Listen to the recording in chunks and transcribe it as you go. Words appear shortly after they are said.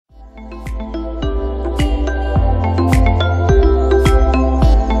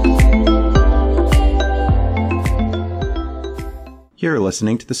You're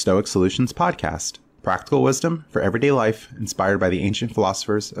listening to the Stoic Solutions Podcast, practical wisdom for everyday life inspired by the ancient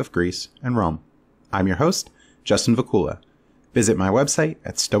philosophers of Greece and Rome. I'm your host, Justin Vacula. Visit my website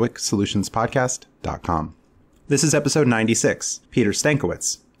at stoicsolutionspodcast.com. This is episode 96, Piotr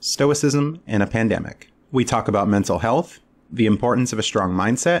Stankiewicz, Stoicism in a Pandemic. We talk about mental health, the importance of a strong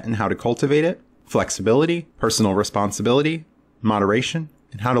mindset and how to cultivate it, flexibility, personal responsibility, moderation,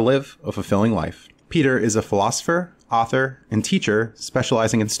 and how to live a fulfilling life. Piotr is a philosopher, author, and teacher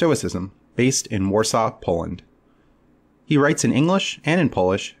specializing in Stoicism, based in Warsaw, Poland. He writes in English and in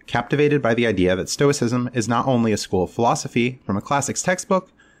Polish, captivated by the idea that Stoicism is not only a school of philosophy from a classics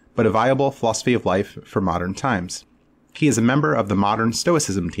textbook, but a viable philosophy of life for modern times. He is a member of the Modern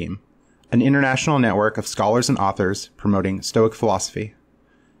Stoicism team, an international network of scholars and authors promoting Stoic philosophy.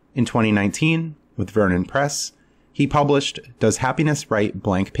 In 2019, with Vernon Press, he published Does Happiness Write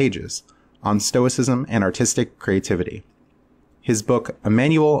Blank Pages? On Stoicism and Artistic Creativity. His book, A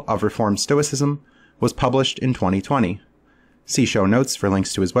Manual of Reformed Stoicism, was published in 2020. See show notes for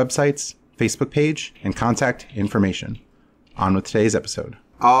links to his websites, Facebook page, and contact information. On with today's episode.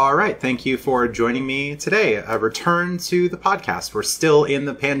 All right. Thank you for joining me today. A return to the podcast. We're still in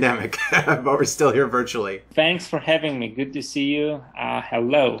the pandemic, but we're still here virtually. Thanks for having me. Good to see you.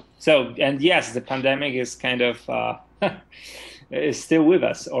 Hello. So, and yes, the pandemic is kind of is still with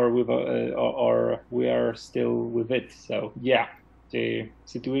us, or we are still with it. So, yeah, the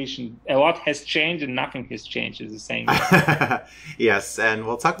situation, a lot has changed and nothing has changed, is the same. Yes, and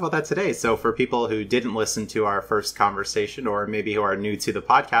we'll talk about that today. So for people who didn't listen to our first conversation, or maybe who are new to the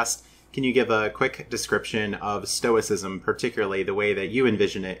podcast, can you give a quick description of Stoicism, particularly the way that you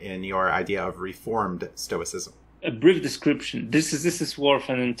envision it in your idea of Reformed Stoicism? A brief description. This is worth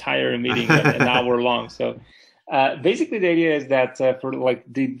an entire meeting, an hour long. So basically the idea is that for like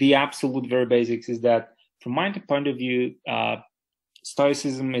the absolute very basics is that from my point of view,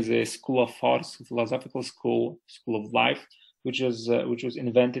 Stoicism is a school of thought, philosophical school of life, which was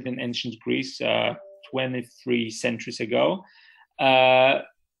invented in ancient Greece 23 centuries ago,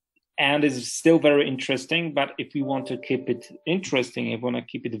 and is still very interesting. But if we want to keep it interesting, if we want to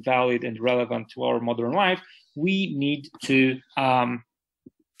keep it valid and relevant to our modern life, we need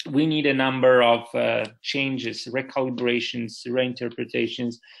a number of changes, recalibrations,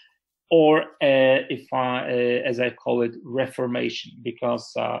 reinterpretations, or as I call it, reformation, because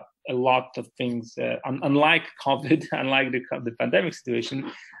a lot of things, unlike COVID, unlike the pandemic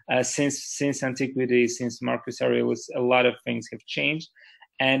situation, since antiquity, since Marcus Aurelius, a lot of things have changed,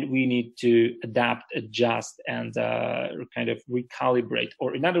 and we need to adapt, adjust, and kind of recalibrate.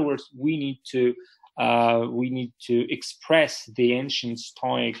 Or in other words, we need to express the ancient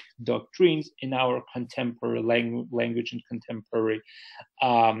Stoic doctrines in our contemporary language and contemporary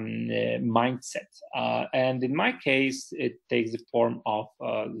mindset. And in my case, it takes the form of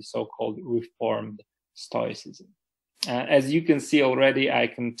the so-called Reformed Stoicism. As you can see already, I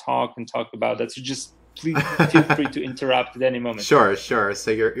can talk about that. So just please feel free to interrupt at any moment. Sure.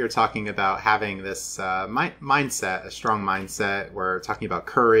 So you're talking about having this mindset, a strong mindset. We're talking about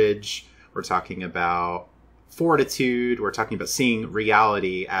courage. We're talking about fortitude. We're talking about seeing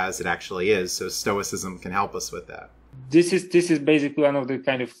reality as it actually is. So Stoicism can help us with that. This is basically one of the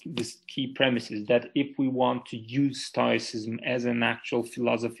kind of this key premises, that if we want to use Stoicism as an actual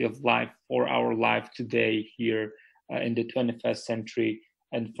philosophy of life for our life today here in the 21st century,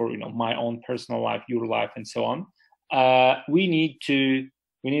 and for my own personal life, your life, and so on, we need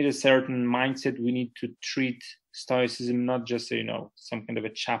a certain mindset. We need to treat Stoicism not just some kind of a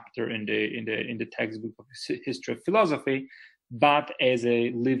chapter in the textbook of history of philosophy, but as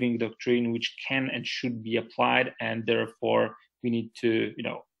a living doctrine which can and should be applied, and therefore we need to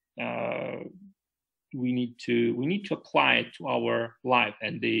apply it to our life.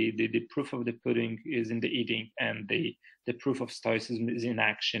 And the proof of the pudding is in the eating, and the proof of Stoicism is in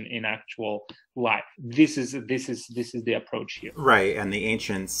action, in actual life. This is the approach here. Right, and the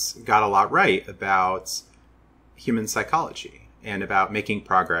ancients got a lot right about human psychology and about making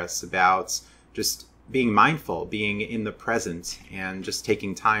progress, about just being mindful, being in the present, and just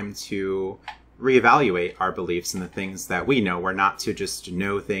taking time to reevaluate our beliefs and the things that we know. We're not to just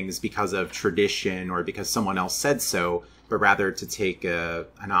know things because of tradition or because someone else said so, but rather to take an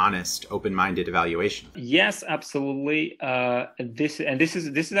honest, open-minded evaluation. Yes, absolutely. This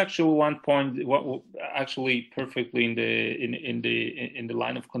is actually one point, actually perfectly in the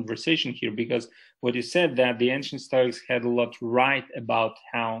line of conversation here, because what you said, that the ancient Stoics had a lot right about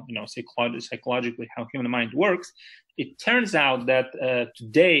how psychologically how human mind works. It turns out that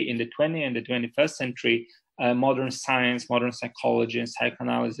today in the 20th and the 21st century, modern science, modern psychology, and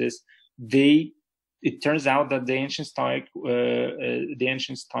psychoanalysis, they it turns out that the ancient Stoics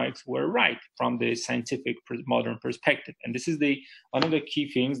were right from the scientific modern perspective, and this is one of the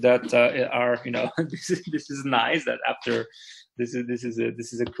key things that are, this is nice that after this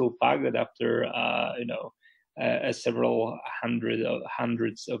is a cool fact that after several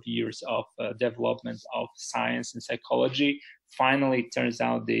hundreds of years of development of science and psychology, finally it turns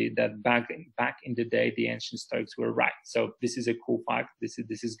out that back in the day the ancient Stoics were right. So this is a cool fact. This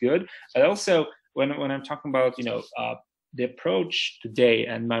is good. But also when I'm talking about the approach today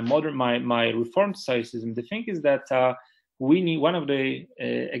and my reformed Stoicism, the thing is that we need one of the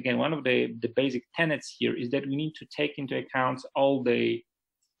basic tenets here is that we need to take into account all the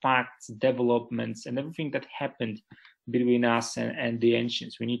facts, developments, and everything that happened between us and the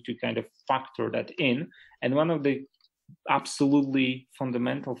ancients. We need to kind of factor that in. And one of the absolutely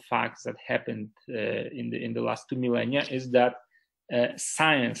fundamental facts that happened in the last 2 millennia is that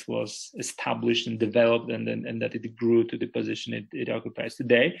science was established and developed, and that it grew to the position it occupies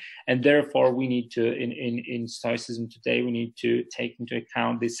today. And therefore, we need to, in Stoicism today, we need to take into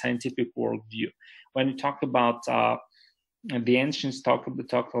account the scientific worldview. When we talk about the ancients talked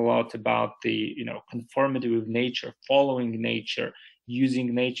a lot about the conformity with nature, following nature,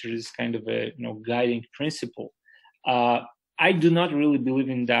 using nature as kind of a guiding principle. I do not really believe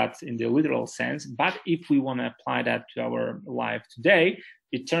in that in the literal sense, but if we want to apply that to our life today,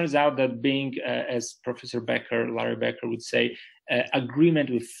 it turns out that being, as Professor Larry Becker would say, agreement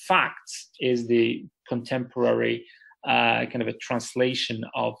with facts is the contemporary kind of a translation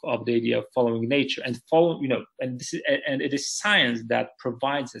of the idea of following nature, and and it is science that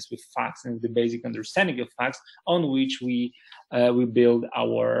provides us with facts and the basic understanding of facts on which we build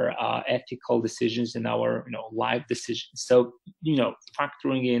our ethical decisions and our life decisions. So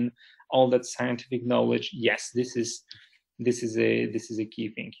factoring in all that scientific knowledge, yes, this is a key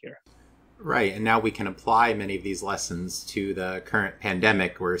thing here. Right, and now we can apply many of these lessons to the current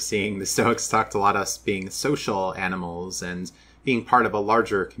pandemic. We're seeing the Stoics talked a lot of us being social animals and being part of a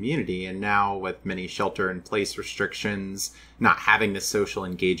larger community. And now with many shelter-in-place restrictions, not having this social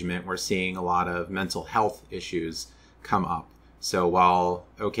engagement, we're seeing a lot of mental health issues come up. So while,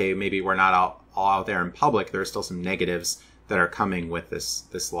 okay, maybe we're not all out there in public, there are still some negatives that are coming with this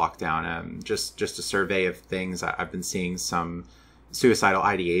lockdown. Just a survey of things, I've been seeing some suicidal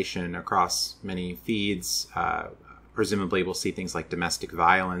ideation across many feeds. Presumably we'll see things like domestic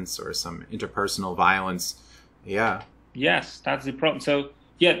violence or some interpersonal violence. Yeah. Yes, that's the problem. So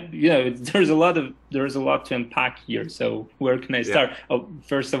yeah, there's a lot to unpack here. So where can I start? Oh,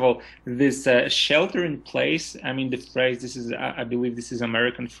 first of all, this shelter in place. I mean, the phrase. I believe this is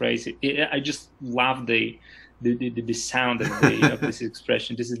American phrase. I just love the sound of this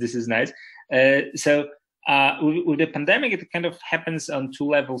expression. This is nice. With the pandemic, it kind of happens on 2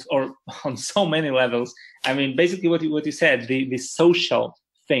 levels, or on so many levels. I mean, basically what you said, the social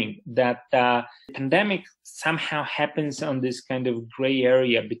thing, that the pandemic somehow happens on this kind of gray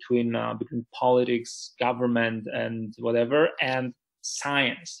area between politics, government, and whatever, and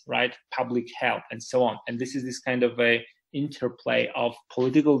science, right? Public health, and so on. And this is this kind of a interplay of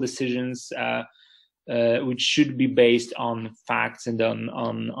political decisions, which should be based on facts and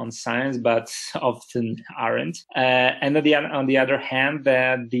on science, but often aren't. And on the other hand,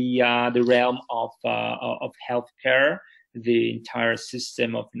 the realm of healthcare, the entire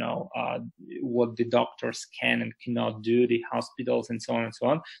system of what the doctors can and cannot do, the hospitals, and so on and so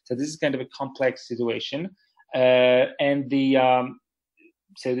on. So this is kind of a complex situation, and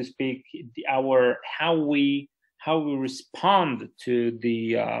so to speak, how we respond to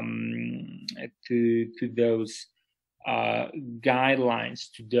those guidelines,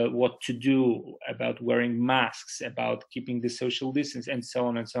 to what to do about wearing masks, about keeping the social distance, and so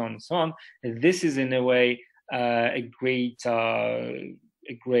on and so on and so on. And this is in a way a great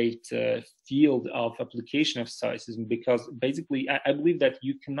field of application of Stoicism, because basically I believe that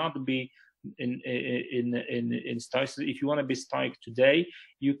you cannot be in Stoicism. If you want to be Stoic today,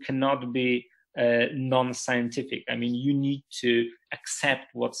 you cannot be non-scientific. I mean, you need to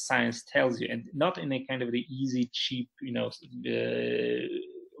accept what science tells you, and not in a kind of the easy, cheap,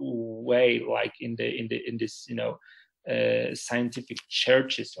 way, like in this scientific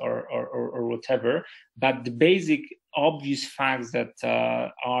churches or whatever. But the basic obvious facts that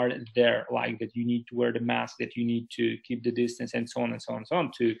are there, like that you need to wear the mask, that you need to keep the distance, and so on and so on and so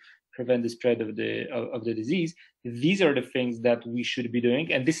on, to prevent the spread of the disease. These are the things that we should be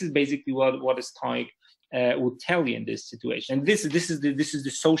doing, and this is basically what a Stoic would tell you in this situation. And this is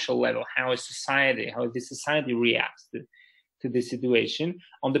the social level, how the society reacts to the situation.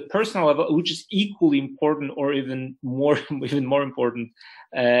 On the personal level, which is equally important, or even more important,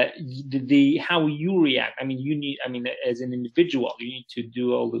 the how you react. I mean, as an individual, you need to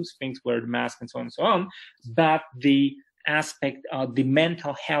do all those things, wear the mask and so on and so on. But the aspect of the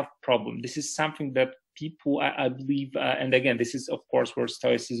mental health problem, this is something that people, I believe, and again, this is of course where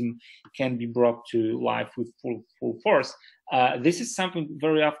Stoicism can be brought to life with full force. This is something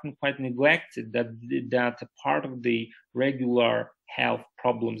very often quite neglected, that a part of the regular health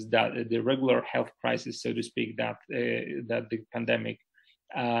problems, that the regular health crisis, so to speak, that the pandemic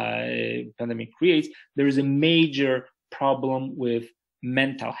creates, there is a major problem with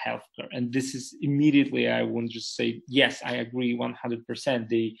mental health care. And this is immediately, I won't just say, yes, I agree 100%.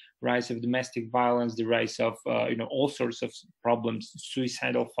 The rise of domestic violence, the rise of, all sorts of problems,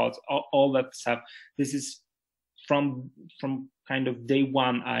 suicidal thoughts, all that stuff. This is from kind of day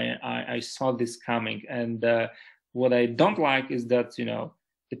one, I saw this coming. And what I don't like is that,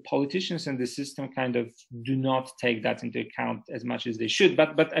 the politicians and the system kind of do not take that into account as much as they should.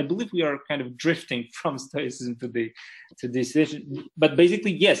 But I believe we are kind of drifting from Stoicism to this decision. But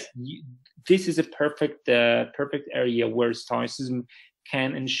basically, yes, this is a perfect area where Stoicism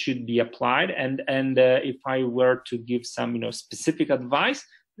can and should be applied. And if I were to give some specific advice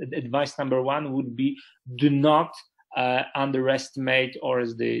number one would be: do not underestimate, or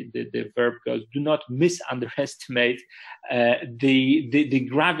as the verb goes, do not misunderestimate the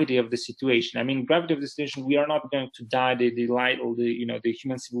gravity of the situation. I mean, gravity of the situation, we are not going to die. The light, or the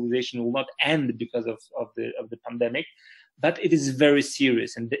human civilization will not end because of the pandemic, but it is very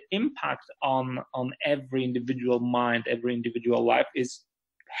serious, and the impact on every individual mind, every individual life is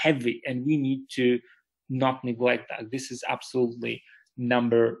heavy, and we need to not neglect that. This is absolutely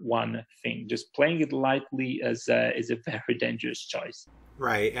number one thing. Just playing it lightly is a very dangerous choice.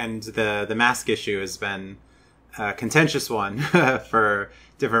 Right, and the mask issue has been a contentious one for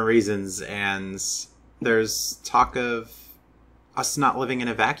different reasons, and there's talk of us not living in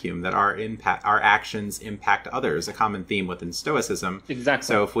a vacuum, that our actions impact others, a common theme within Stoicism. Exactly.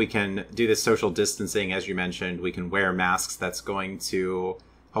 So if we can do this social distancing, as you mentioned, we can wear masks, that's going to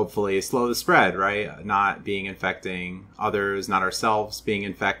hopefully slow the spread, right? Not being infecting others, not ourselves being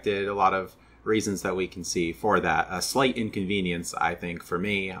infected. A lot of reasons that we can see for that. A slight inconvenience, I think, for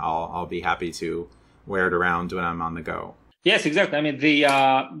me. I'll be happy to wear it around when I'm on the go. Yes, exactly. I mean, the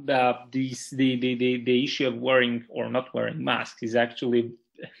issue of wearing or not wearing masks is actually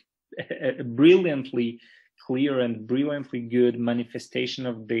a brilliantly clear and brilliantly good manifestation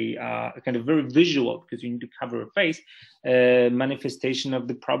of the kind of very visual, because you need to cover a face, manifestation of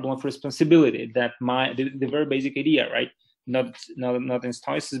the problem of responsibility. That the very basic idea, right? Not in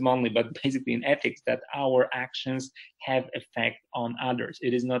Stoicism only, but basically in ethics, that our actions have effect on others.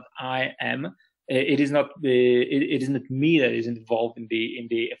 It is not I am. It is not me that is involved in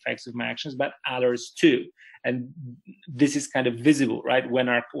the effects of my actions, but others too. And this is kind of visible, right?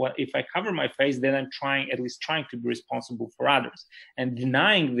 If I cover my face, then I'm trying to be responsible for others. And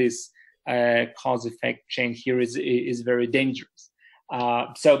denying this cause-effect chain here is very dangerous.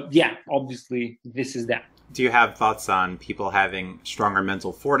 So yeah, obviously this is that. Do you have thoughts on people having stronger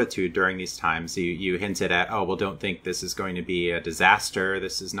mental fortitude during these times? You hinted at, don't think this is going to be a disaster.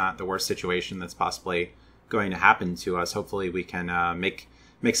 This is not the worst situation that's possibly going to happen to us. Hopefully we can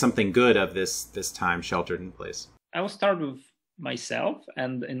make something good of this time sheltered in place. I will start with myself,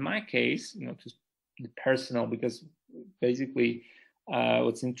 and in my case, just the personal, because basically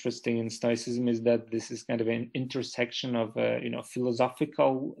what's interesting in Stoicism is that this is kind of an intersection of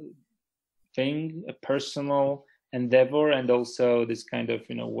philosophical thing, a personal endeavor, and also this kind of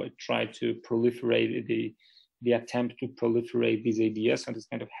try to proliferate the attempt to proliferate these ideas. So this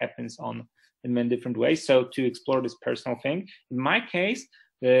kind of happens in many different ways. So to explore this personal thing, in my case,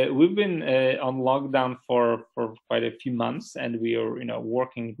 we've been on lockdown for quite a few months, and we are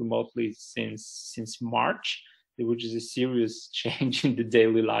working remotely since March, which is a serious change in the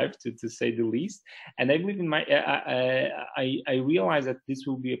daily life, to say the least. And I believe I realized that this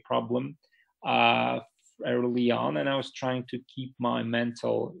will be a problem early on, and I was trying to keep my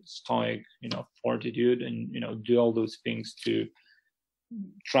mental stoic fortitude, and do all those things to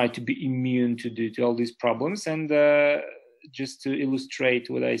try to be immune to all these problems. And just to illustrate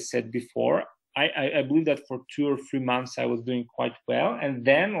what I said before, I believe that for 2 or 3 months I was doing quite well, and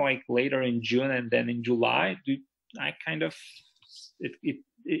then like later in June and then in July, I kind of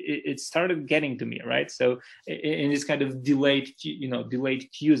it started getting to me, right? So in this kind of delayed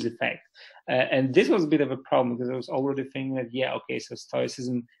cues effect, and this was a bit of a problem, because I was already thinking that so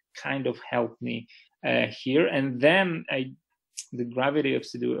Stoicism kind of helped me here, and then gravity of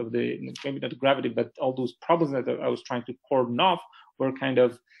the maybe not the gravity, but all those problems that I was trying to cordon off were kind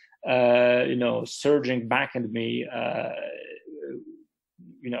of surging back at me,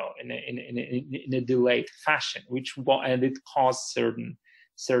 in a delayed fashion, and it caused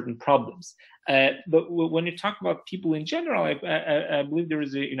certain problems. But when you talk about people in general, I believe there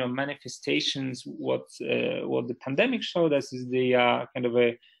is manifestations. What the pandemic showed us is the kind of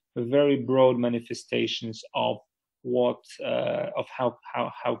a very broad manifestations of how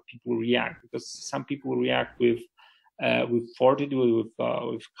people react, because some people react with fortitude,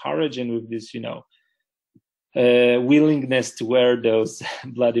 with courage, and with this willingness to wear those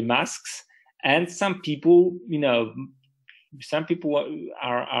bloody masks. And some people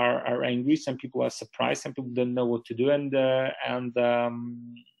are angry, some people are surprised, some people don't know what to do, and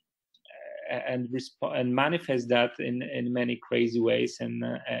manifest that in many crazy ways and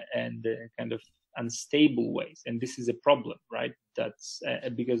kind of unstable ways. And this is a problem, right? That's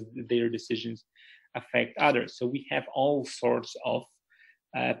because their decisions affect others. So we have all sorts of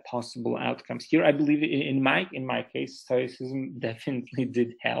possible outcomes here. I believe in my case, Stoicism definitely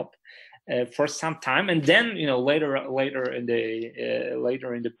did help for some time, and then later in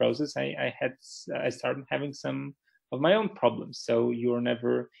the process, I started having some of my own problems. So you're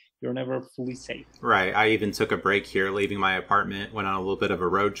never fully safe. Right. I even took a break here, leaving my apartment, went on a little bit of a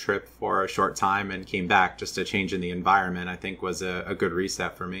road trip for a short time, and came back. Just a change in the environment, I think, was a good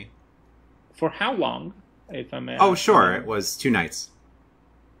reset for me. For how long, if I may? Oh, sure. It was 2 nights.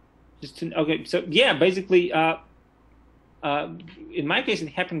 Okay. So yeah, basically, in my case, it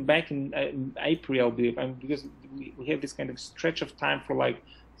happened back in April, I believe, because we have this kind of stretch of time for like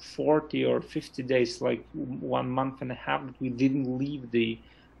 40 or 50 days, like 1 month and a half, that we didn't leave the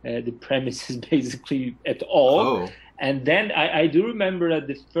premises basically at all. Oh. And then I do remember that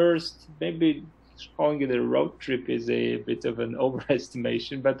the first, maybe calling it a road trip is a bit of an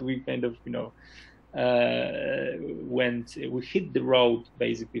overestimation, but we kind of we hit the road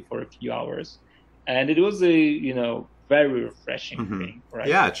basically for a few hours, and it was a very refreshing thing, right?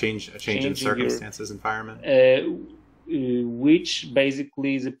 Yeah, a change in circumstances, environment, which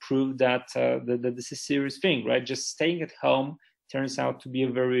basically is a proof that this is a serious thing, right? Just staying at home turns out to be a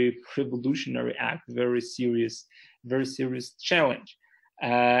very revolutionary act, very serious challenge.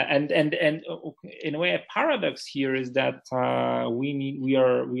 And in a way, a paradox here is that we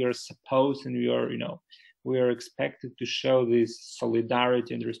are supposed, and we are expected to show this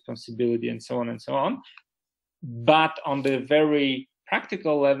solidarity and responsibility and so on and so on. But on the very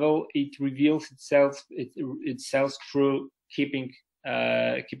practical level, it reveals itself through keeping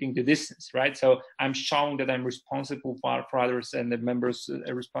the distance, right? So I'm showing that I'm responsible for others and a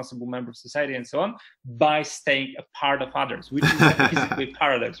responsible member of society and so on, by staying a part of others, which is basically a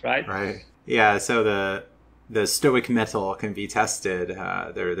paradox, right? Right. Yeah. So the Stoic mettle can be tested.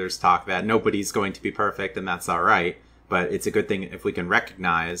 There's talk that nobody's going to be perfect, and that's all right. But it's a good thing if we can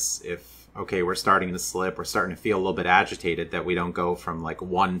recognize okay, we're starting to slip, we're starting to feel a little bit agitated, that we don't go from like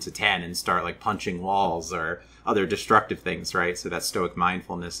 1 to 10 and start like punching walls or other destructive things, right? So that Stoic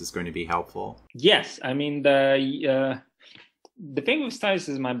mindfulness is going to be helpful. Yes. I mean, the thing with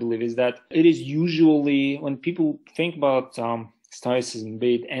Stoicism, I believe, is that it is usually, when people think about Stoicism,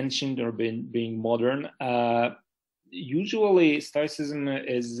 be it ancient or being modern, usually Stoicism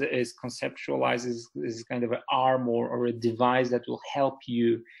is conceptualized as kind of an armor or a device that will help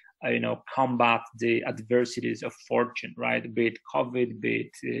you combat the adversities of fortune, right? Be it COVID, be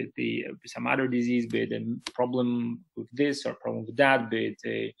it some other disease, be it a problem with this or problem with that, be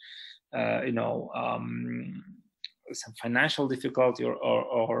it some financial difficulty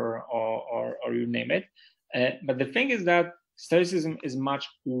or you name it. But the thing is that Stoicism is much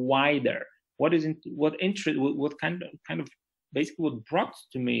wider. What kind of basically what brought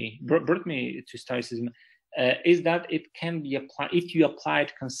me to Stoicism is that it can be applied, if you apply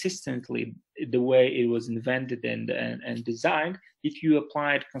it consistently the way it was invented and designed. If you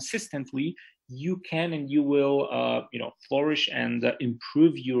apply it consistently, you can and you will flourish and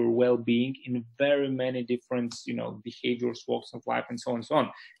improve your well-being in very many different behaviors, walks of life, and so on and so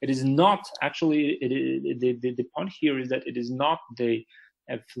on. It is not actually the point here is that it is not a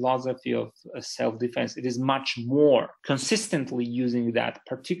philosophy of self-defense. It is much more. Consistently using that,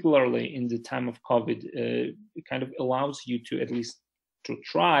 particularly in the time of COVID, it kind of allows you to at least to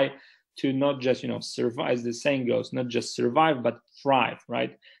try to not just survive, as the saying goes, not just survive but thrive,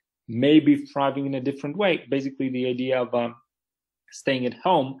 right? Maybe thriving in a different way. Basically, the idea of staying at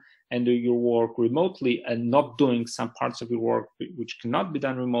home and do your work remotely and not doing some parts of your work which cannot be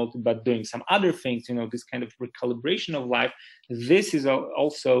done remotely, but doing some other things, this kind of recalibration of life. This is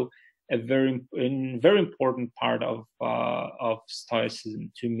also very important part of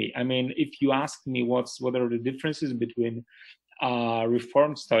Stoicism to me. I mean, if you ask me what are the differences between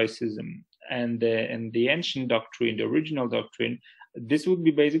Reformed Stoicism and the ancient doctrine, the original doctrine, this would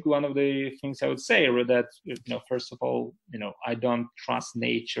be basically one of the things I would say, that, first of all, I don't trust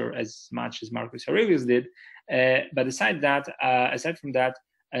nature as much as Marcus Aurelius did. But aside from that,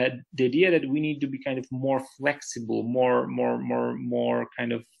 the idea that we need to be kind of more flexible, more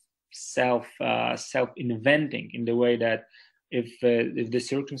kind of self-inventing, in the way that if the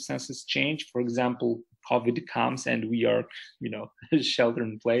circumstances change, for example, COVID comes and we are, shelter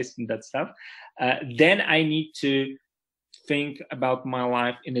in place and that stuff, then I need to think about my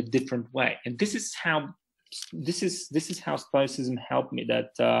life in a different way. And this is how Stoicism helped me,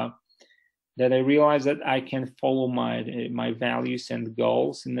 that I realized that I can follow my values and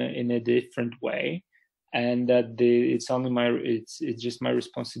goals in a different way, and that it's just my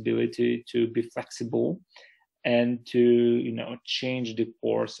responsibility to be flexible and to change the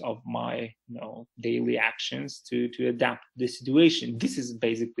course of my daily actions to adapt the situation. This is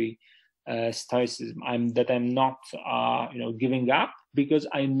basically Stoicism. I'm not giving up, because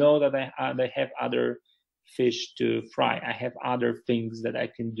I know that I have other fish to fry. I have other things that I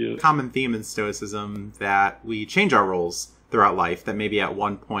can do. Common theme in Stoicism that we change our roles throughout life, that maybe at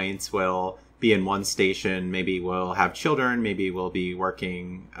one point we'll be in one station, maybe we'll have children, maybe we'll be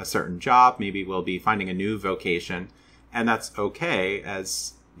working a certain job, maybe we'll be finding a new vocation, and that's okay,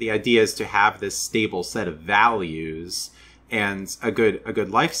 as the idea is to have this stable set of values and a good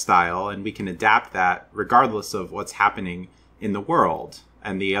lifestyle, and we can adapt that regardless of what's happening in the world.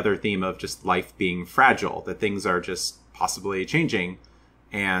 And the other theme of just life being fragile, that things are just possibly changing,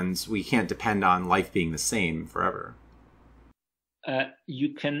 and we can't depend on life being the same forever.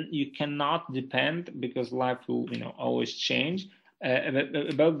 You cannot depend, because life will always change.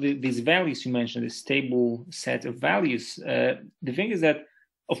 About these values you mentioned, the stable set of values. The thing is that,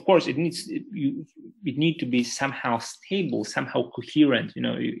 of course, it needs to be somehow stable, somehow coherent.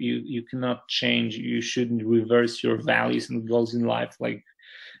 You cannot change. You shouldn't reverse your values and goals in life like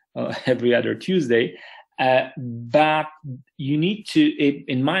every other Tuesday. But you need to,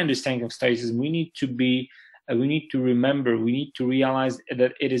 in my understanding of Stoicism, we need to remember, we need to realize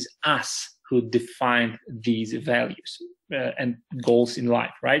that it is us who define these values and goals in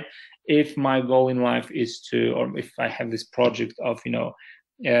life, right? If my goal in life is or if I have this project of,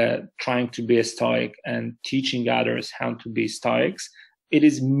 trying to be a Stoic and teaching others how to be Stoics, it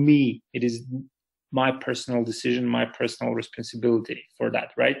is me. It is my personal decision, my personal responsibility for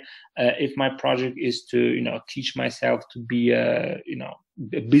that, right? If my project is to, teach myself to be a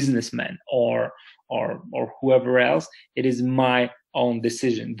businessman or whoever else, it is my own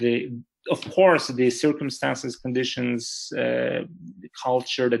decision. Of course, the circumstances, conditions, the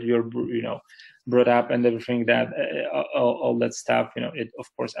culture that you're, brought up and everything, that all that stuff, it of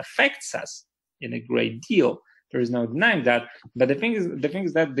course affects us in a great deal. There is no denying that. But the thing is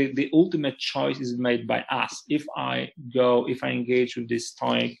that the ultimate choice is made by us. If I engage with this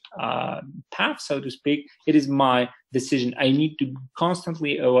Stoic path, so to speak, it is my decision. I need to be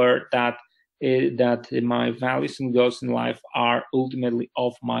constantly aware that my values and goals in life are ultimately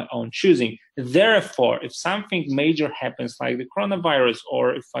of my own choosing. Therefore, if something major happens, like the coronavirus,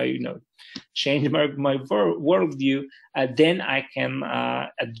 or if I, change my worldview, then I can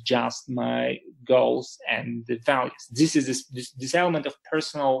adjust my goals and the values. This is this element of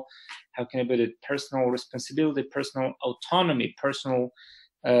personal, how can I put it, personal responsibility, personal autonomy, personal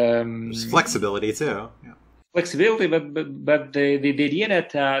There's flexibility too. Yeah. Flexibility, but the idea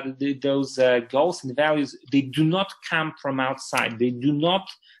that those goals and values, they do not come from outside.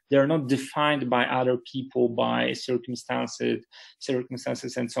 They're not defined by other people, by circumstances,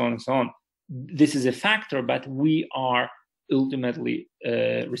 and so on and so on. This is a factor, but we are ultimately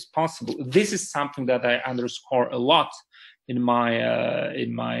responsible. This is something that I underscore a lot in my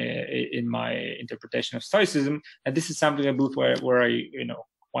interpretation of Stoicism, and this is something I believe where I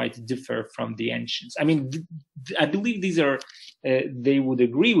quite differ from the ancients. I mean, I believe these are, they would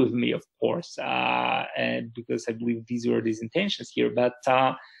agree with me, of course, and because I believe these were these intentions here, but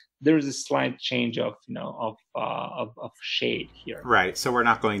there is a slight change of shade here. Right. So we're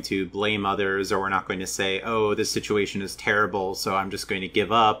not going to blame others, or we're not going to say, oh, this situation is terrible, so I'm just going to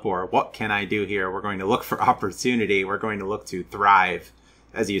give up, or what can I do here? We're going to look for opportunity. We're going to look to thrive,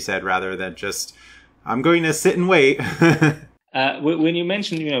 as you said, rather than just, I'm going to sit and wait. When you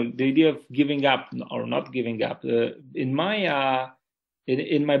mentioned, the idea of giving up or not giving up, in my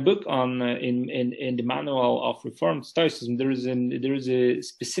in my book on in the manual of Reformed Stoicism, there is a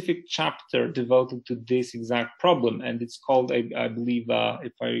specific chapter devoted to this exact problem, and it's called, I believe,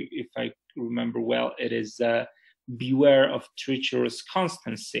 if I remember well, it is beware of treacherous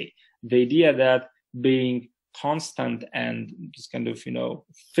constancy. The idea that being constant and just kind of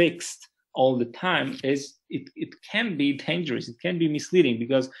fixed all the time it can be dangerous. It can be misleading,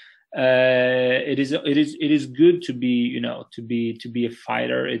 because it is good to be to be a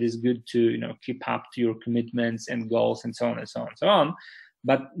fighter. It is good to keep up to your commitments and goals and so on and so on and so on,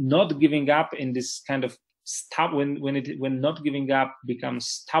 but not giving up in this kind of when not giving up becomes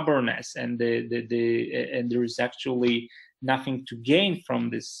stubbornness, and and there is actually nothing to gain from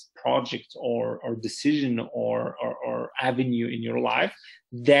this project or decision or avenue in your life,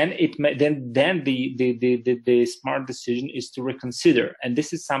 then the smart decision is to reconsider. And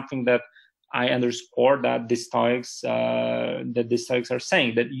this is something that I underscore that the Stoics are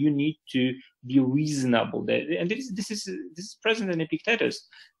saying, that you need to be reasonable. And this is present in Epictetus,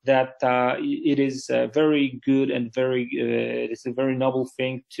 that it is very good and it's a very noble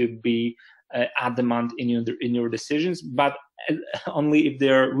thing to be adamant in your decisions, but only if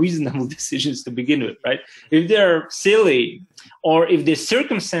they're reasonable decisions to begin with, right? If they're silly, or if the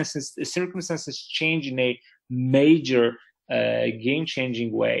circumstances change in a major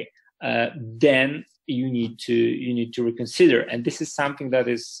game-changing way, then you need to reconsider. And this is something that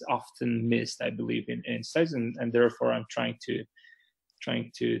is often missed, I believe, in studies, and therefore I'm trying to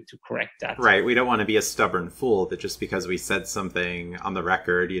correct that. Right. We don't want to be a stubborn fool that just because we said something on the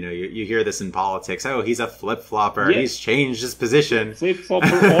record, you hear this in politics. Oh, he's a flip-flopper. Yes. He's changed his position.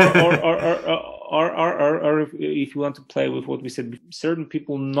 Flip-flopper, or if you want to play with what we said, certain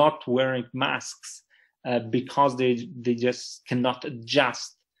people not wearing masks because they just cannot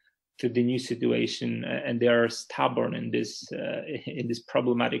adjust to the new situation, and they are stubborn in this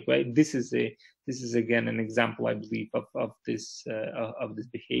problematic way. This is again an example, I believe, of this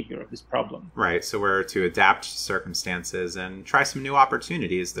behavior, of this problem. Right. So we're to adapt to circumstances and try some new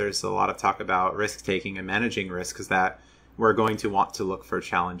opportunities. There's a lot of talk about risk taking and managing risk, because that we're going to want to look for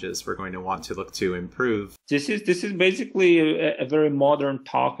challenges. We're going to want to look to improve. This is basically a very modern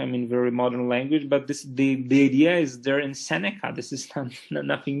talk. I mean, very modern language. But the idea is there in Seneca. This is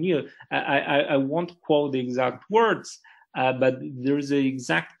nothing new. I won't quote the exact words. But there is an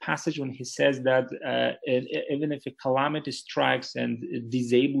exact passage when he says that even if a calamity strikes and it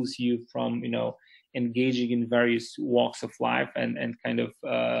disables you from engaging in various walks of life and kind of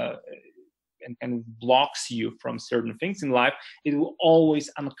blocks you from certain things in life, it will always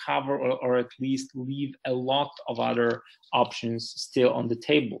uncover or at least leave a lot of other options still on the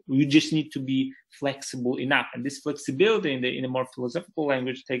table. You just need to be flexible enough, and this flexibility in a more philosophical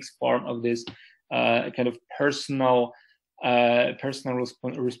language takes form of this kind of personal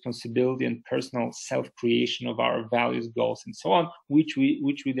responsibility and personal self-creation of our values, goals, and so on, which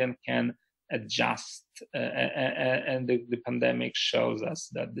we then can adjust. And the pandemic shows us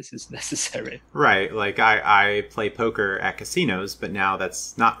that this is necessary. Right. Like I play poker at casinos, but now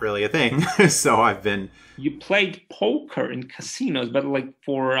that's not really a thing. So You played poker in casinos, but like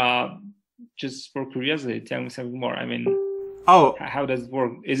just for curiosity, tell me something more. I mean, how does it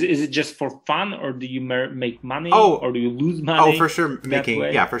work? Is it just for fun, or do you make money, or do you lose money? Oh, for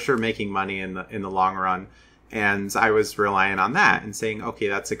sure making money in the long run. And I was relying on that and saying, okay,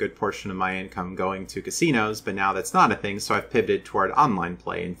 that's a good portion of my income going to casinos, but now that's not a thing. So I've pivoted toward online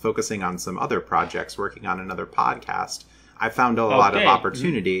play and focusing on some other projects, working on another podcast. I found a lot of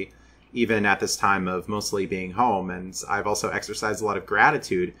opportunity, even at this time of mostly being home. And I've also exercised a lot of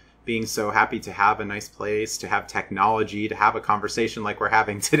gratitude, being so happy to have a nice place, to have technology, to have a conversation like we're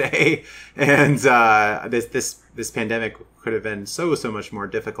having today. And this pandemic could have been so much more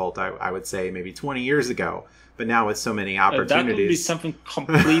difficult, I would say, maybe 20 years ago. But now with so many opportunities, that would be something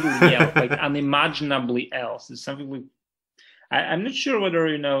completely else, like unimaginably else. It's something I'm not sure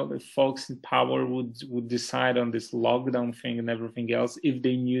whether the folks in power would decide on this lockdown thing and everything else if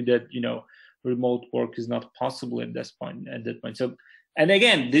they knew that remote work is not possible at that point. So, and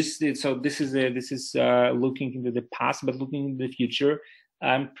again, this is looking into the past, but looking into the future,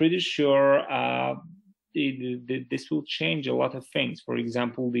 I'm pretty sure this will change a lot of things. For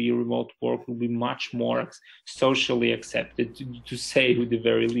example, the remote work will be much more socially accepted, to say at the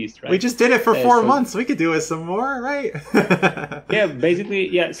very least, right? We just did it for 4 months. We could do it some more, right? Yeah, basically,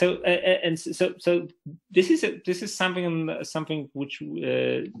 yeah. So so this is something which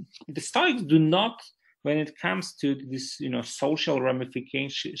the Stoics do not, when it comes to this, social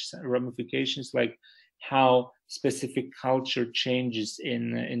ramifications like how specific culture changes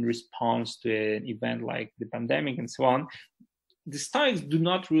in response to an event like the pandemic and so on. the Stoics do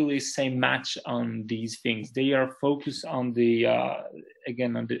not really say much on these things. They are focused on the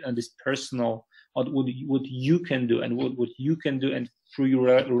again on this personal, on what you can do and what you can do, and through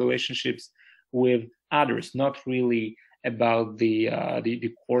your relationships with others, not really about the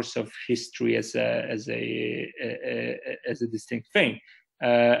course of history as a distinct thing.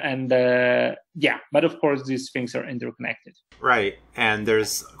 But of course these things are interconnected. Right. And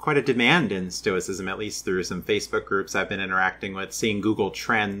there's quite a demand in Stoicism, at least through some Facebook groups I've been interacting with, seeing Google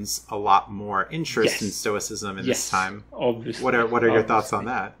Trends, a lot more interest in Stoicism in this time. Obviously. What are your thoughts on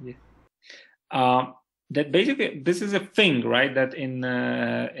that? Yeah. That basically this is a thing, right? That in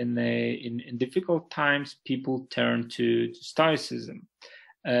difficult times people turn to Stoicism.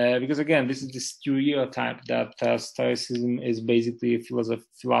 Because again, this is the stereotype that Stoicism is basically a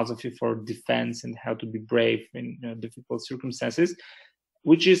philosophy for defense and how to be brave in difficult circumstances,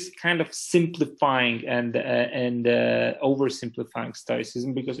 which is kind of simplifying and oversimplifying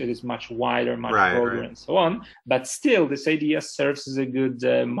Stoicism, because it is much wider, much broader, and so on. But still, this idea serves as a good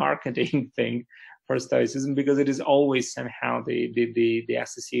marketing thing for Stoicism, because it is always somehow the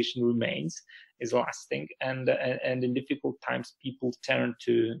association remains, is lasting, and in difficult times people turn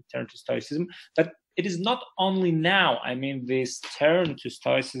to Stoicism. But it is not only now. I mean, this turn to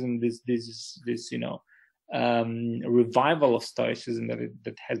Stoicism, this revival of Stoicism that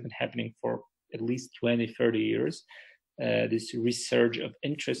has been happening for at least 20-30 years. This resurge of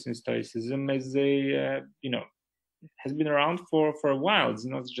interest in Stoicism is has been around for a while. It's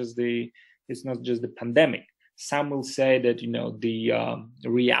not just the pandemic. Some will say that the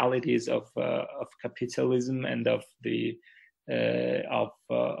realities of capitalism and of the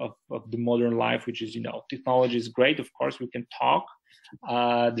modern life, which is technology is great. Of course, we can talk.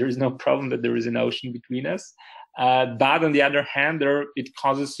 There is no problem that there is an ocean between us. But on the other hand, it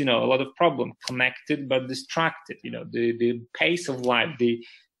causes a lot of problem. Connected but distracted. The pace of life.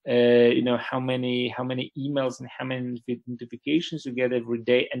 How many emails and how many notifications you get every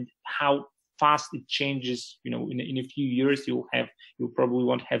day, and how fast it changes. In a few years you probably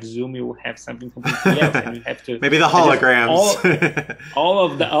won't have Zoom, you will have something completely else, and you have to maybe the holograms.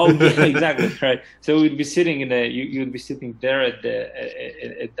 Exactly right. So you'd be sitting you'd be sitting there at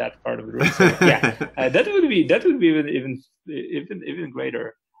that part of the room. So, that would be even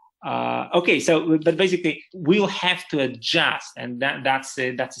greater. Okay, so but basically we'll have to adjust, and that's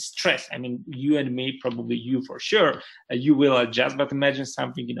a stress. I mean, you and me, probably you for sure, you will adjust. But imagine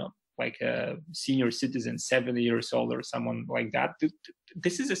something like a senior citizen, 70 years old, or someone like that.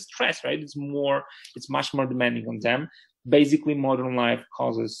 This is a stress, right? It's much more demanding on them. Basically, modern life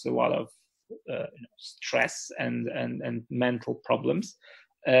causes a lot of stress and mental problems.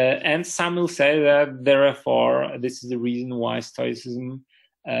 And some will say that therefore this is the reason why Stoicism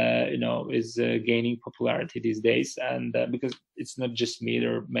is gaining popularity these days, and because it's not just me,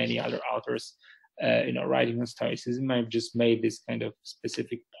 there are many other authors writing on Stoicism. I've just made this kind of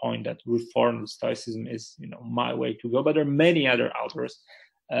specific point that reformed Stoicism is my way to go, but there are many other authors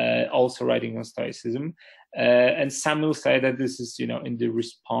also writing on Stoicism, and some will say that this is in the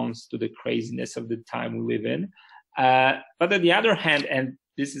response to the craziness of the time we live in, but on the other hand, and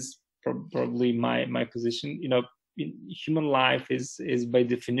this is probably my position, human life is by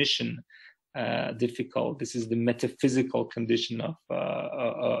definition difficult. This is the metaphysical condition of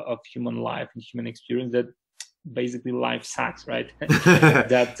human life and human experience, that basically life sucks, right?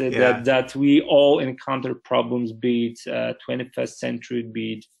 that we all encounter problems, be it 21st century,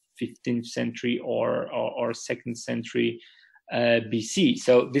 be it 15th century or 2nd century BC.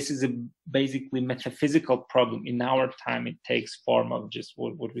 So this is a basically metaphysical problem. In our time, it takes form of just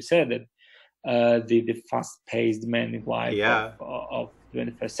what we said, that the fast-paced demanding life of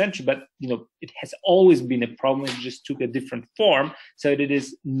 21st century, but it has always been a problem. It just took a different form. So it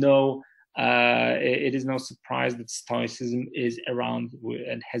is no surprise that Stoicism is around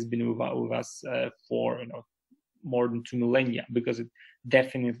and has been with us for more than 2 millennia, because it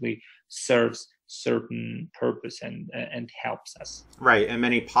definitely serves certain purpose and helps us. Right, and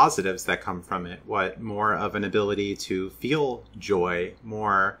many positives that come from it. More of an ability to feel joy,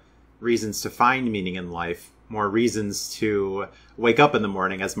 more reasons to find meaning in life, more reasons to wake up in the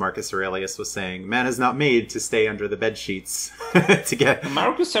morning, as Marcus Aurelius was saying. Man is not made to stay under the bed sheets to get.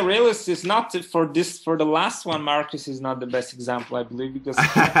 Marcus Aurelius is not for the last one. Marcus is not the best example, I believe, because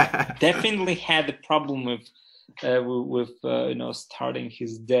he definitely had a problem with starting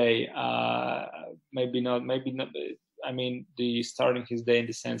his day. Maybe not. I mean, the starting his day in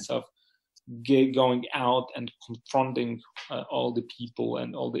the sense of going out and confronting all the people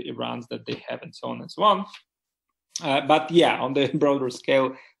and all the errands that they have, and so on and so on. But on the broader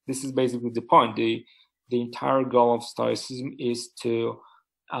scale, this is basically the point. The the entire goal of Stoicism is to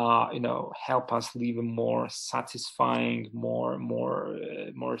help us live a more satisfying, more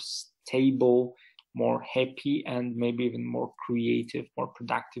stable, more happy, and maybe even more creative, more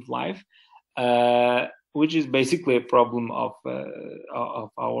productive life, which is basically a problem of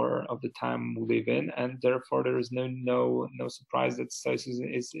the time we live in, and therefore there is no surprise that Stoicism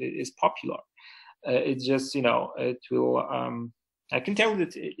is popular. It's just it will. I can tell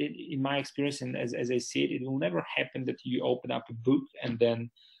that in my experience, and as I see it, it will never happen that you open up a book and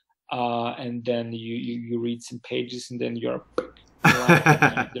then you read some pages and then you're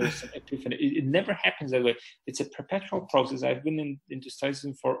there's some epiphany. It never happens that way. It's a perpetual process. I've been into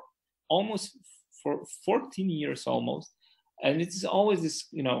Stoicism for 14 years almost, and it's always this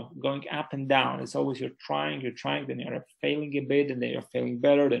going up and down. It's always you're trying, then you're failing a bit, and then you're failing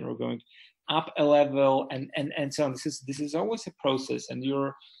better, then we're going up a level, and so on. This is always a process, and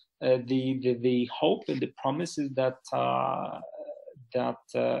you're the hope and the promise is that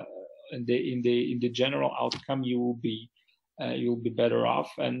in the general outcome you'll be better off,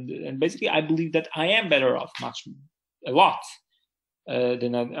 and basically I believe that I am better off a lot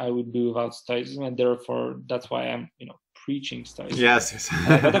than I would be without Stoicism, and therefore that's why I'm preaching Stoicism. Yes.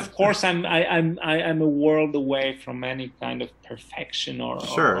 But of course I'm a world away from any kind of perfection or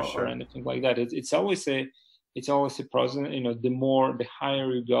anything like that. It's always a process. The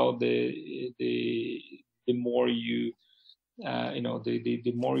higher you go, the more you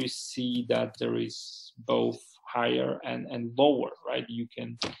the more you see that there is both higher and lower, right? You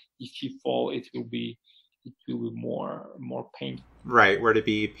can, if you fall, it will be more painful. Right. We're to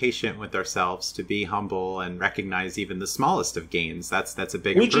be patient with ourselves, to be humble and recognize even the smallest of gains. That's a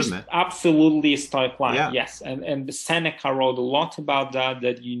big improvement. Which is absolutely a Stoic line. Yeah. Yes. And Seneca wrote a lot about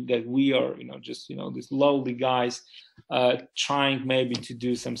that we are, these lowly guys trying maybe to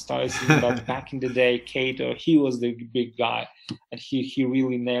do some Stoicism, but back in the day, Cato, he was the big guy, and he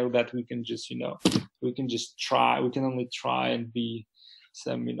really nailed that. We can just only try and be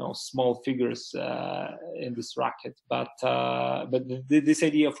some small figures in this racket, but this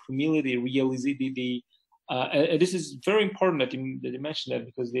idea of humility, realization, this is very important that you mentioned that,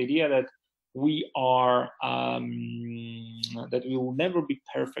 because the idea that we are that we will never be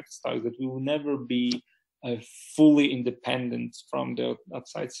perfect Stoics, that we will never be fully independent from the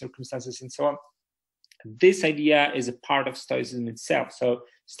outside circumstances and so on. This idea is a part of Stoicism itself. So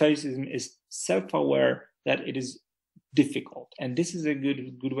Stoicism is self-aware that it is difficult, and this is a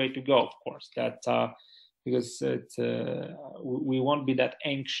good way to go, of course, that because we won't be that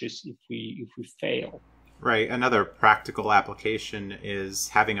anxious if we fail. Right. Another practical application is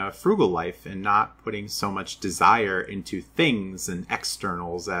having a frugal life and not putting so much desire into things and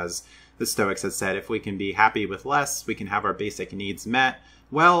externals. As the Stoics have said, if we can be happy with less, we can have our basic needs met.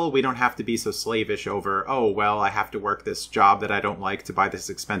 Well, we don't have to be so slavish over, I have to work this job that I don't like to buy this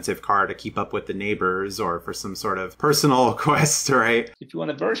expensive car to keep up with the neighbors or for some sort of personal quest, right? If you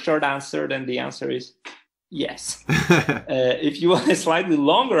want a very short answer, then the answer is yes. If you want a slightly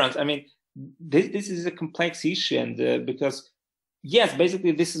longer answer, this is a complex issue, and because, yes,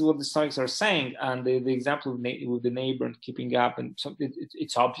 basically this is what the Stoics are saying, and the example with the neighbor and keeping up, and so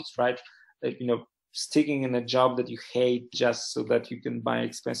it's obvious, right? Like, sticking in a job that you hate just so that you can buy an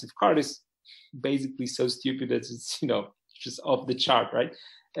expensive car is basically so stupid that it's just off the chart, right?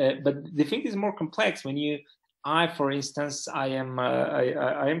 But the thing is more complex. For instance, I am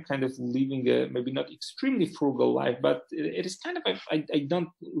kind of living a maybe not extremely frugal life, but it is kind of I don't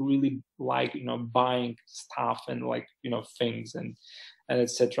really like buying stuff and things and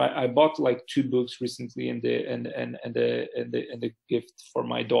etc. I bought 2 books recently and the gift for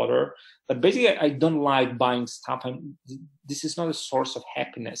my daughter, but basically I don't like buying stuff. This is not a source of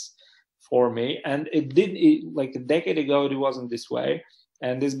happiness for me, and like a decade ago it wasn't this way.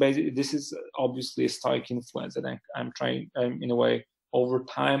 And this is obviously a Stoic influence, and I'm in a way over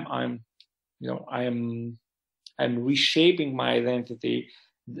time I'm reshaping my identity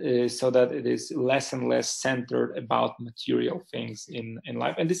so that it is less and less centered about material things in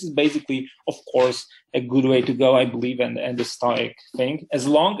life. And this is basically, of course, a good way to go, I believe, and the Stoic thing, as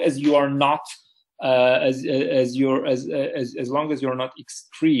long as you are not as long as you're not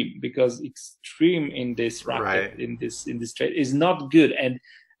extreme, because extreme in this racket, right, in this trade is not good. And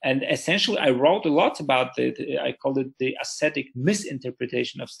essentially I wrote a lot about I called it the ascetic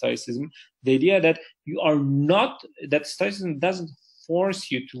misinterpretation of Stoicism, the idea that that Stoicism doesn't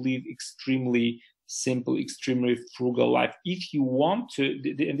force you to live extremely simple, extremely frugal life. If you want to,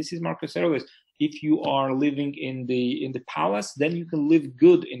 and this is Marcus Aurelius, if you are living in the palace, then you can live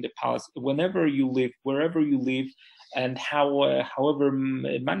good in the palace. Whenever you live, wherever you live, and however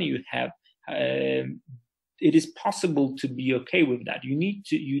money you have, it is possible to be okay with that.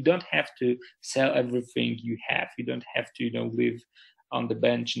 You don't have to sell everything you have. You don't have to, live on the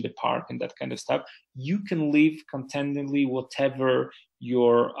bench in the park and that kind of stuff. You can live contentedly, whatever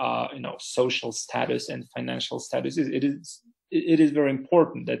your, social status and financial status is. It is very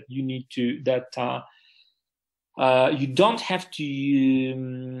important that you need to, you don't have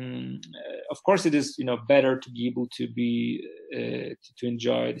to. Of course, it is better to be able to be to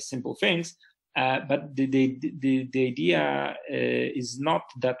enjoy the simple things. But the idea is not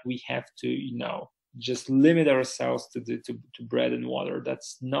that we have to just limit ourselves to bread and water.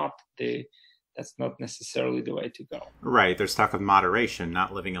 That's not necessarily the way to go. Right. There's talk of moderation,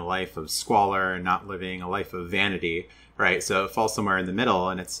 not living a life of squalor, not living a life of vanity. Right. So it falls somewhere in the middle.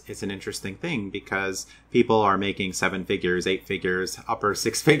 And it's an interesting thing because people are making 7 figures, 8 figures, upper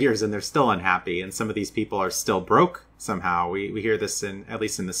 6 figures, and they're still unhappy. And some of these people are still broke somehow. We hear this at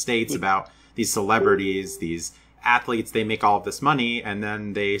least in the States about these celebrities, these athletes. They make all of this money and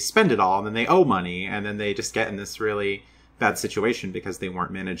then they spend it all and then they owe money. And then they just get in this really bad situation because they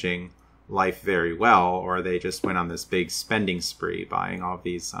weren't managing life very well, or they just went on this big spending spree buying all of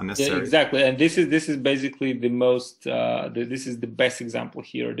these unnecessary. Yeah, exactly. And this is basically the most this is the best example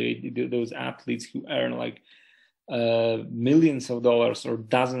here. Those athletes who earn like millions of dollars or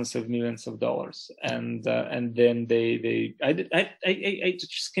dozens of millions of dollars, and then I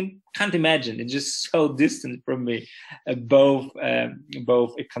just can't imagine. It's just so distant from me, both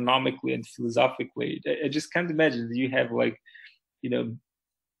economically and philosophically. I just can't imagine that you have like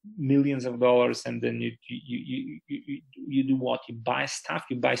millions of dollars, and then you do what? You buy stuff.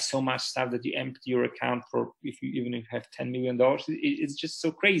 You buy so much stuff that you empty your account for even if you have $10 million. It's just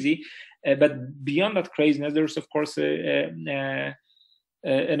so crazy. But beyond that craziness, there's of course an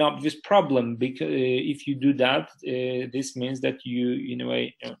obvious problem, because if you do that, this means that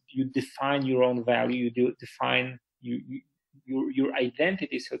you define your own value. You define your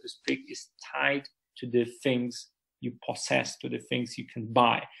identity, so to speak, is tied to the things you possess, to the things you can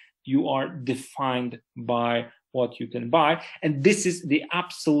buy. You are defined by what you can buy. And this is the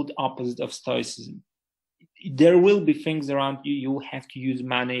absolute opposite of Stoicism. There will be things around you. You have to use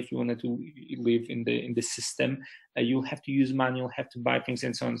money if you wanted to live in the system. You'll have to use money. You'll have to buy things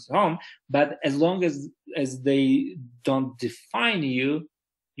and so on and so on. But as long as they don't define you,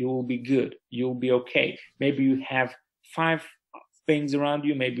 you will be good. You'll be okay. Maybe you have 5 things around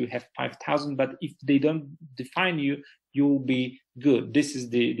you, maybe you have 5,000, but if they don't define you, you'll be good. This is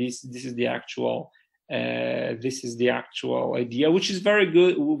the actual idea, which is very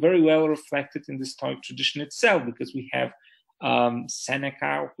good, very well reflected in the Stoic tradition itself, because we have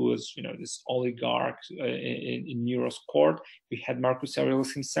Seneca, who was this oligarch in Nero's court. We had Marcus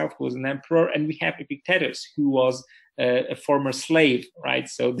Aurelius himself, who was an emperor, and we have Epictetus, who was a former slave, right?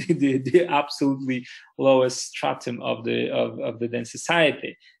 So the absolutely lowest stratum of the then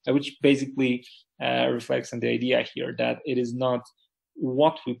society, which basically reflects on the idea here that it is not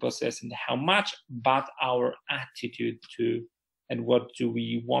what we possess and how much, but our attitude to, and what do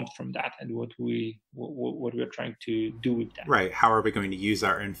we want from that, and what we're trying to do with that. Right. How are we going to use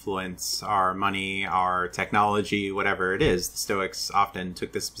our influence, our money, our technology, whatever it is? The Stoics often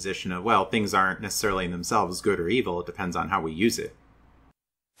took this position of, well, things aren't necessarily in themselves good or evil. It depends on how we use it.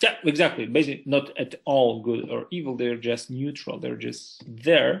 Yeah, exactly. Basically, not at all good or evil. They're just neutral. They're just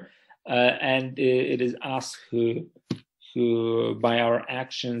there. And it is us who by our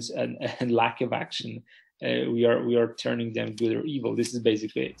actions and lack of action, we are turning them good or evil. This is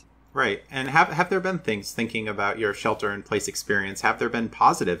basically it. Right. And have there been things, thinking about your shelter-in-place experience, have there been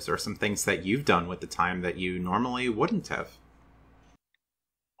positives or some things that you've done with the time that you normally wouldn't have?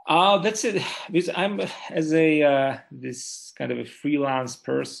 That's it. Because I'm, as this kind of a freelance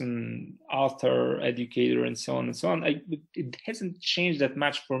person, author, educator, and so on and so on, it hasn't changed that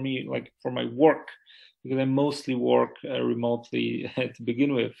much for me, like for my work, because I mostly work remotely to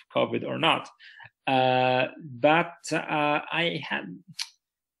begin with, COVID or not. But I had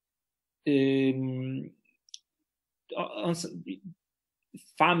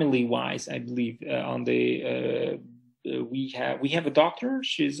family-wise, I believe, on the we have a daughter.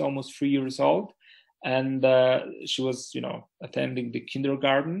 She's almost 3 years old, and she was attending the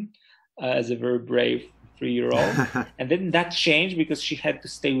kindergarten as a very brave 3-year-old. And then that changed because she had to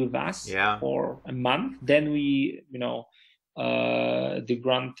stay with us for a month. Then we the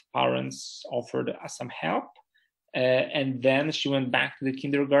grandparents offered us some help, And then she went back to the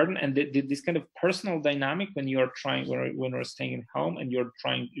kindergarten, and this kind of personal dynamic when you're staying at home and you're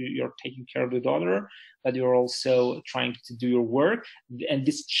taking care of the daughter, but you're also trying to do your work, and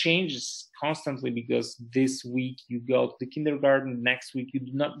this changes constantly, because this week you go to the kindergarten, next week you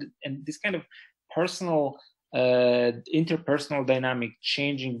do not, and this kind of personal interpersonal dynamic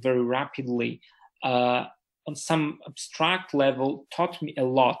changing very rapidly on some abstract level taught me a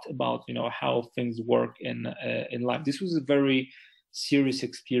lot about how things work in life. This was a very serious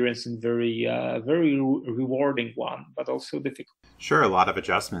experience and very rewarding one, but also difficult. Sure, a lot of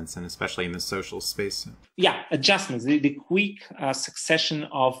adjustments, and especially in the social space. Yeah, adjustments. The quick succession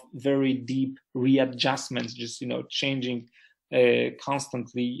of very deep readjustments, just changing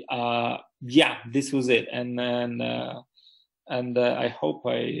constantly. Yeah, this was it, and then. And I hope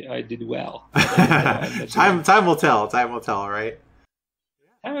I did well. Time will tell. Time will tell, right?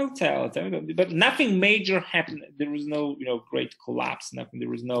 Time will tell. But nothing major happened. There was no, great collapse. Nothing. There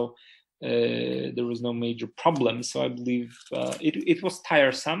was no major problem. So I believe it was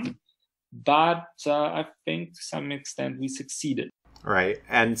tiresome, but I think to some extent we succeeded. Right,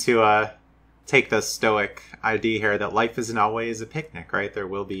 and to take the Stoic idea here that life isn't always a picnic, right? There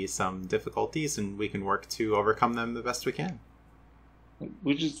will be some difficulties, and we can work to overcome them the best we can.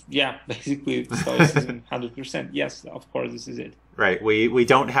 Which is, basically Stoicism 100%. Yes, of course, this is it. Right. We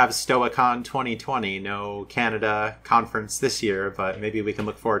don't have Stoicon 2020, no Canada conference this year, but maybe we can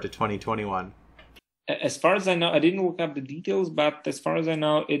look forward to 2021. As far as I know, I didn't look up the details, but as far as I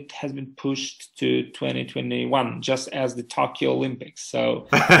know, it has been pushed to 2021, just as the Tokyo Olympics. So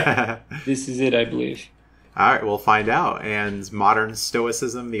this is it, I believe. All right, we'll find out. And modern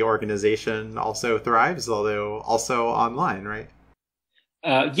Stoicism, the organization, also thrives, although also online, right?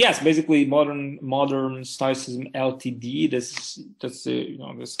 Yes, basically modern Stoicism Ltd. That's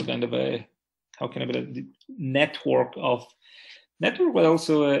this kind of a network, but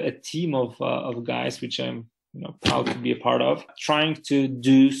also a team of guys, which I'm proud to be a part of, trying to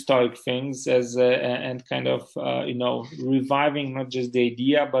do Stoic things and kind of reviving not just the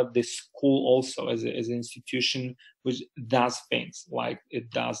idea but the school also as an institution which does things like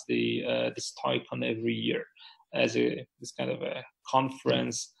it does the Stoicon every year as this kind of a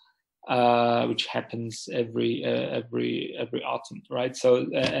conference which happens every autumn, right? So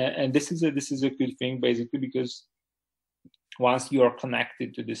and this is a good thing, basically, because once you are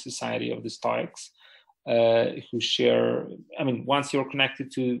connected to the society of the Stoics who share, once you're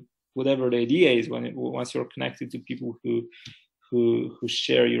connected to whatever the idea is, once you're connected to people who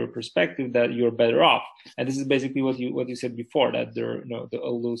share your perspective, that you're better off. And this is basically what you said before, that there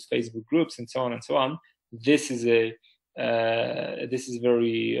all those Facebook groups and so on. This is a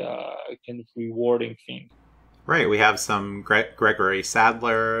very kind of rewarding thing. Right. We have some Gregory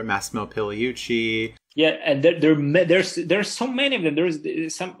Sadler, Massimo Pigliucci. Yeah, and there's so many of them. There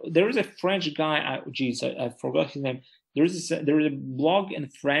is a French guy. I forgot his name. There is a blog in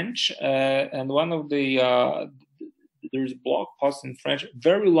French, and one of the there's a blog post in French,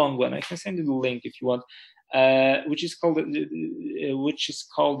 very long one. I can send you the link if you want. Which is called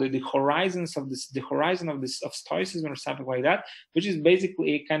the horizons of this, the horizon of Stoicism or something like that, which is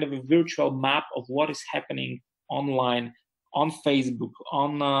basically a kind of a virtual map of what is happening online, on Facebook,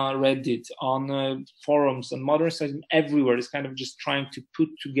 on Reddit, on forums, on modern Stoicism, everywhere. It's kind of just trying to put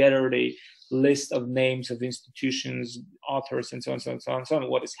together the list of names of institutions, authors, and so on,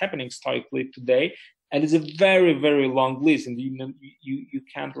 what is happening stoically today. And it's a very, very long list, and you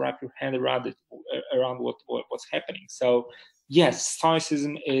can't wrap your hand around it, around what's happening. So, yes,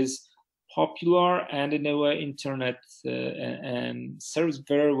 Stoicism is popular and in a way internet and serves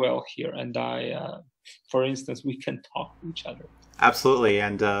very well here. And for instance, we can talk to each other. Absolutely,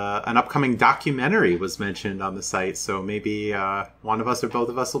 and an upcoming documentary was mentioned on the site, so maybe one of us or both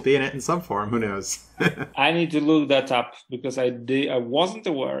of us will be in it in some form. Who knows? I need to look that up because I wasn't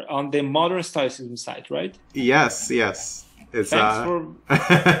aware. On the Modern Stoicism site, right? Yes. It's,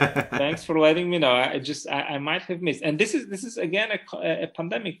 thanks for letting me know. I might have missed. And this is again a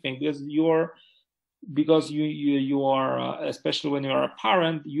pandemic thing, because you are especially when you are a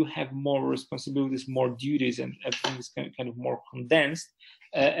parent, you have more responsibilities, more duties, and everything is kind of more condensed,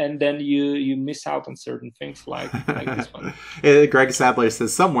 and then you miss out on certain things like this one. Greg Sadler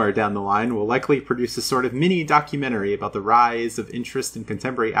says somewhere down the line we'll likely produce a sort of mini documentary about the rise of interest in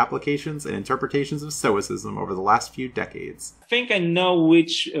contemporary applications and interpretations of Stoicism over the last few decades. I think I know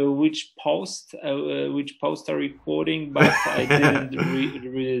which post are you quoting, but I didn't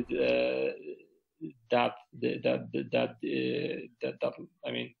read that.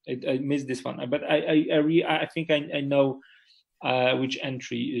 I missed this one, but I think I know which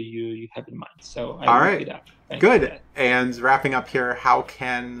entry you have in mind. So I All will right. look it up. Good. And wrapping up here, how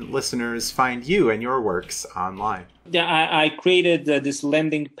can listeners find you and your works online? Yeah, I created this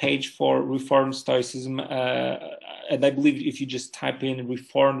landing page for Reformed Stoicism, and I believe if you just type in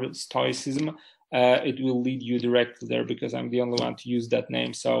Reformed Stoicism, it will lead you directly there, because I'm the only one to use that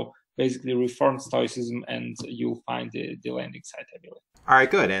name. So basically Reformed Stoicism, and you'll find the landing site, I believe. All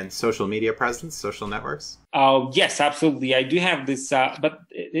right, good. And social media presence, social networks? Oh, yes, absolutely. I do have this, but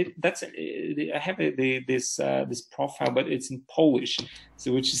I have this profile, but it's in Polish,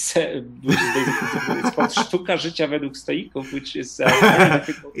 so which is basically it's called Sztuka Życia według Stoików, which is very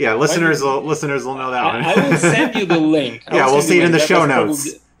difficult. Yeah, listeners will know that one. I will send you the link. We'll see it in the show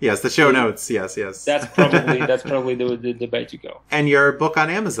notes. Yes, the show notes. Yes. That's probably the way to go. And your book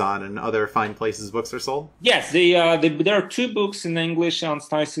on Amazon and other fine places books are sold? Yes, there are 2 books in English on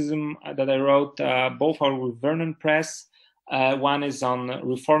Stoicism that I wrote. Both are with Vernon Press. One is on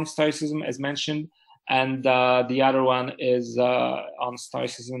Reformed Stoicism, as mentioned, and the other one is on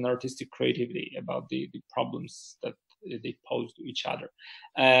Stoicism and artistic creativity, about the problems that they pose to each other.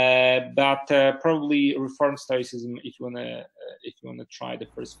 But probably Reformed Stoicism, if you wanna try the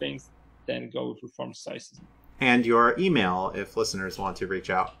first things, then go with Reformed Stoicism. And your email, if listeners want to reach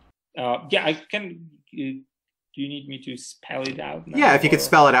out. Yeah, I can. Do you need me to spell it out now? Yeah, if you could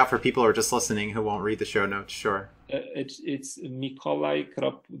spell it out for people who are just listening who won't read the show notes, sure. It's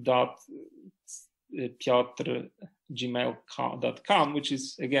mikolaj.piotr gmail.com, which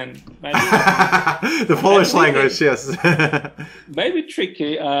is, again, the Polish language, yes. Maybe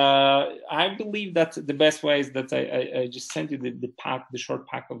tricky. I believe that the best way is that I just send you the short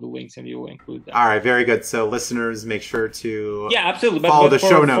pack of the links, and you will include that. All right, very good. So listeners, make sure to absolutely follow the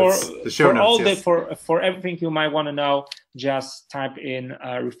show notes. For everything you might want to know, just type in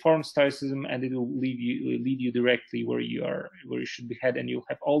Reformed Stoicism, and it will lead you directly where you should be headed, and you'll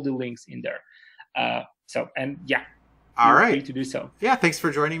have all the links in there. All right. Free to do so. Yeah, thanks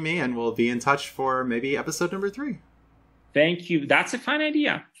for joining me, and we'll be in touch for maybe episode number 3. Thank you. That's a fine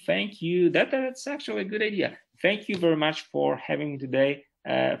idea. Thank you. That's actually a good idea. Thank you very much for having me today.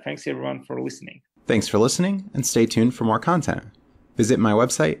 Thanks everyone for listening. Thanks for listening, and stay tuned for more content. Visit my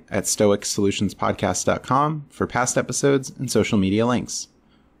website at stoicsolutionsPodcast.com for past episodes and social media links.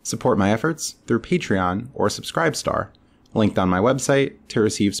 Support my efforts through Patreon or Subscribestar, linked on my website, to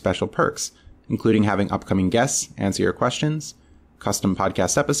receive special perks, including having upcoming guests answer your questions, custom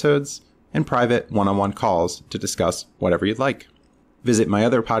podcast episodes, and private one-on-one calls to discuss whatever you'd like. Visit my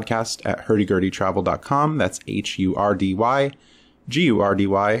other podcast at hurdygurdytravel.com, that's HURDYGURDY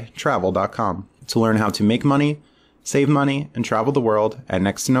travel.com, to learn how to make money, save money, and travel the world at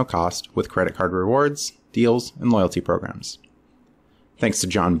next to no cost with credit card rewards, deals, and loyalty programs. Thanks to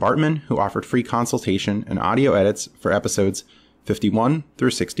John Bartmann, who offered free consultation and audio edits for episodes 51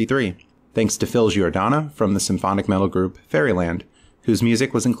 through 63. Thanks to Phil Giordana from the symphonic metal group Fairyland, whose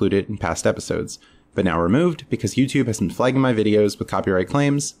music was included in past episodes, but now removed because YouTube has been flagging my videos with copyright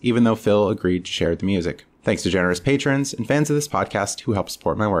claims, even though Phil agreed to share the music. Thanks to generous patrons and fans of this podcast who help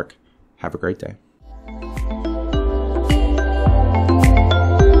support my work. Have a great day.